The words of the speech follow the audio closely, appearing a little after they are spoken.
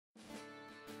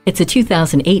It's a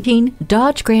 2018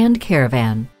 Dodge Grand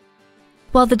Caravan.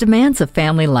 While the demands of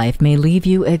family life may leave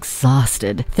you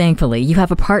exhausted, thankfully you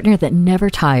have a partner that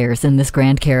never tires in this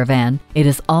Grand Caravan. It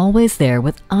is always there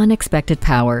with unexpected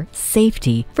power,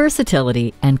 safety,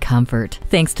 versatility, and comfort.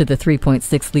 Thanks to the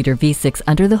 3.6-liter V6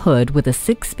 under the hood with a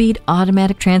 6-speed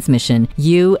automatic transmission,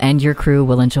 you and your crew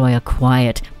will enjoy a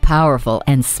quiet, powerful,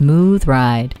 and smooth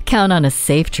ride. Count on a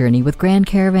safe journey with Grand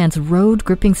Caravan's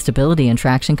road-gripping stability and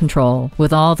traction control.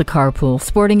 With all the carpool,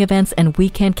 sporting events, and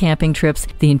weekend camping trips,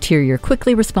 the interior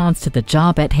quickly responds to the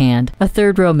job at hand. A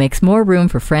third row makes more room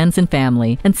for friends and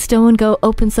family, and Stow & Go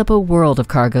opens up a world of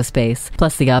cargo space.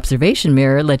 Plus, the observation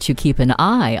mirror lets you keep an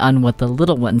eye on what the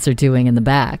little ones are doing in the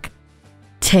back.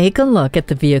 Take a look at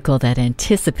the vehicle that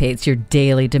anticipates your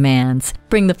daily demands.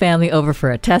 Bring the family over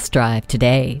for a test drive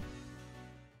today.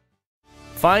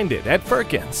 Find it at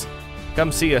Firkins.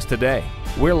 Come see us today.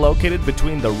 We're located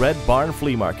between the Red Barn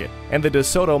Flea Market and the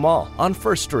DeSoto Mall on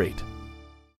 1st Street.